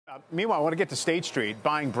Meanwhile, I want to get to State Street,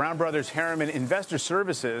 buying Brown Brothers Harriman Investor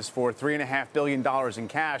Services for $3.5 billion in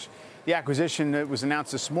cash. The acquisition that was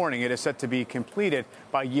announced this morning. It is set to be completed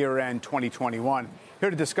by year-end 2021. Here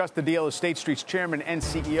to discuss the deal is State Street's chairman and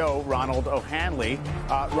CEO, Ronald O'Hanley.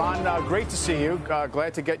 Ron, great to see you.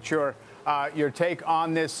 Glad to get your take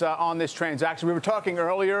on this transaction. We were talking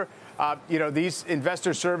earlier. These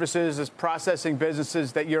investor services, this processing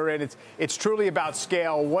businesses that you're in, it's truly about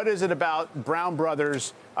scale. What is it about Brown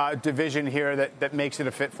Brothers division here that makes it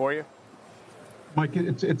a fit for you? Mike,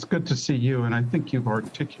 it's good to see you, and I think you've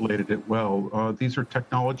articulated it well. These are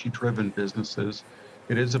technology-driven businesses.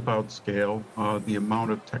 It is about scale. The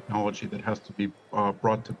amount of technology that has to be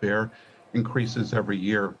brought to bear increases every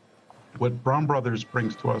year. What Brown Brothers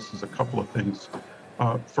brings to us is a couple of things.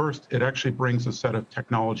 First, it actually brings a set of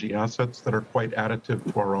technology assets that are quite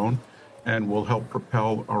additive to our own and will help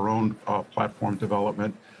propel our own platform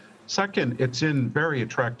development. Second, it's in very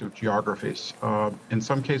attractive geographies. In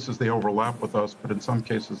some cases, they overlap with us, but in some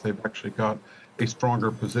cases, they've actually got a stronger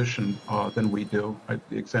position than we do.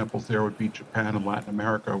 The examples there would be Japan and Latin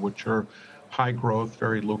America, which are high growth,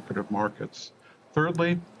 very lucrative markets.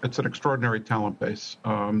 Thirdly, it's an extraordinary talent base.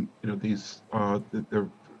 They're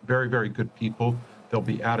very, very good people. They'll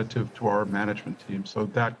be additive to our management team. So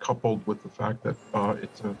that, coupled with the fact that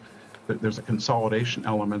there's a consolidation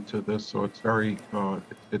element to this, so it's very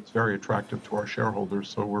attractive to our shareholders.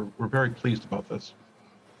 So we're very pleased about this.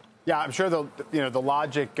 Yeah, I'm sure the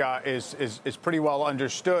logic is pretty well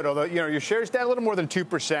understood. Although your shares down a little more than 2%,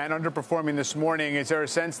 underperforming this morning. Is there a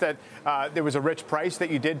sense that there was a rich price that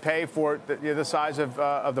you did pay for the size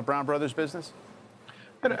of the Brown Brothers business?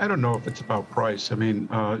 I don't know if it's about price. I mean,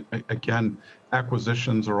 again,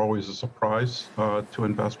 acquisitions are always a surprise to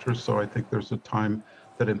investors. So I think there's a time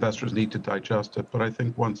that investors need to digest it. But I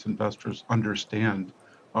think once investors understand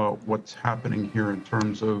what's happening here in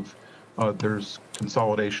terms of there's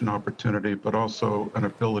consolidation opportunity, but also an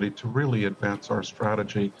ability to really advance our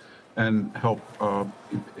strategy and help,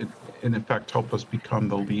 in effect, help us become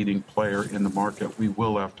the leading player in the market. We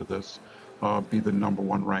will, after this, be the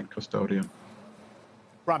 #1 ranked custodian.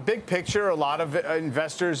 Ron, big picture, a lot of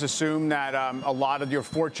investors assume that a lot of your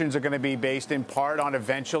fortunes are going to be based in part on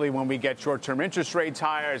eventually when we get short-term interest rates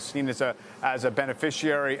higher. It's seen as a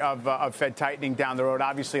beneficiary of Fed tightening down the road.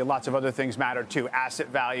 Obviously, lots of other things matter, too, asset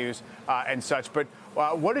values and such. But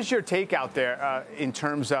what is your take out there in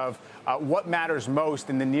terms of what matters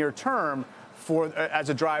most in the near term as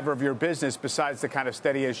a driver of your business, besides the kind of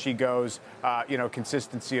steady as she goes,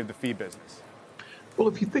 consistency of the fee business? Well,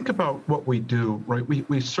 if you think about what we do, right,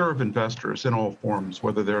 we serve investors in all forms,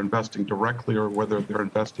 whether they're investing directly or whether they're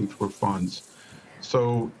investing through funds.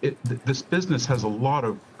 So this business has a lot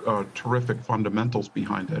of terrific fundamentals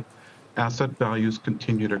behind it. Asset values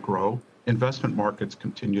continue to grow. Investment markets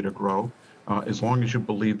continue to grow. As long as you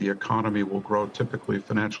believe the economy will grow, typically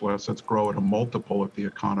financial assets grow at a multiple of the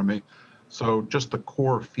economy. So just the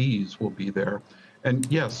core fees will be there. And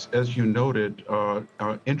yes, as you noted,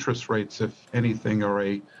 interest rates, if anything, are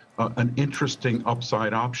an interesting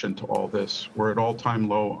upside option to all this. We're at all-time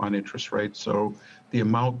low on interest rates, so the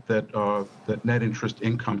amount that net interest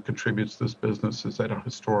income contributes to this business is at a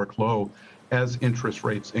historic low. As interest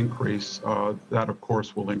rates increase, that of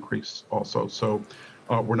course will increase also. So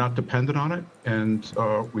we're not dependent on it, and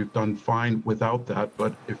we've done fine without that.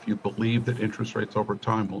 But if you believe that interest rates over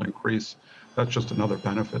time will increase, that's just another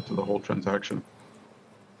benefit to the whole transaction.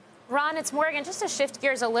 Ron, it's Morgan. Just to shift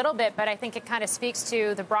gears a little bit, but I think it kind of speaks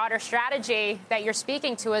to the broader strategy that you're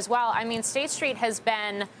speaking to as well. I mean, State Street has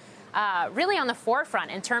been really on the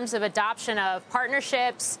forefront in terms of adoption of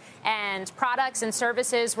partnerships and products and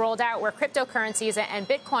services rolled out where cryptocurrencies and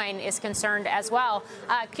Bitcoin is concerned as well.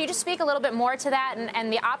 Can you just speak a little bit more to that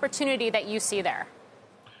and the opportunity that you see there?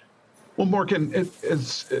 Well, Morgan,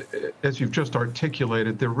 as you've just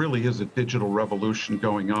articulated, there really is a digital revolution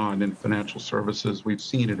going on in financial services. We've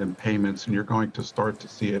seen it in payments, and you're going to start to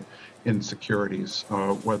see it in securities,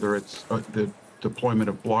 whether it's the deployment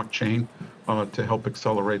of blockchain to help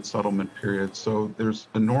accelerate settlement periods. So there's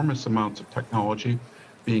enormous amounts of technology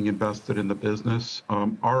being invested in the business.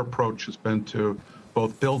 Our approach has been to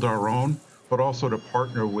both build our own, but also to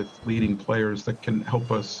partner with leading players that can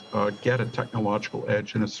help us get a technological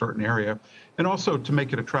edge in a certain area, and also to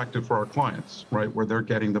make it attractive for our clients, right, where they're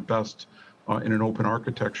getting the best in an open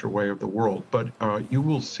architecture way of the world. But you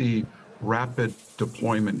will see rapid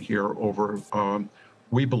deployment here over,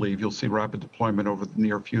 we believe you'll see rapid deployment over the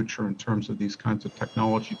near future in terms of these kinds of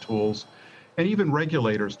technology tools, and even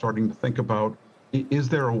regulators starting to think about is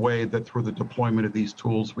there a way that through the deployment of these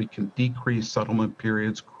tools, we can decrease settlement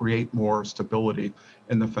periods, create more stability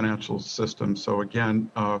in the financial system? So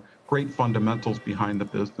again, great fundamentals behind the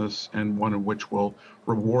business, and one in which will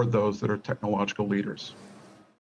reward those that are technological leaders.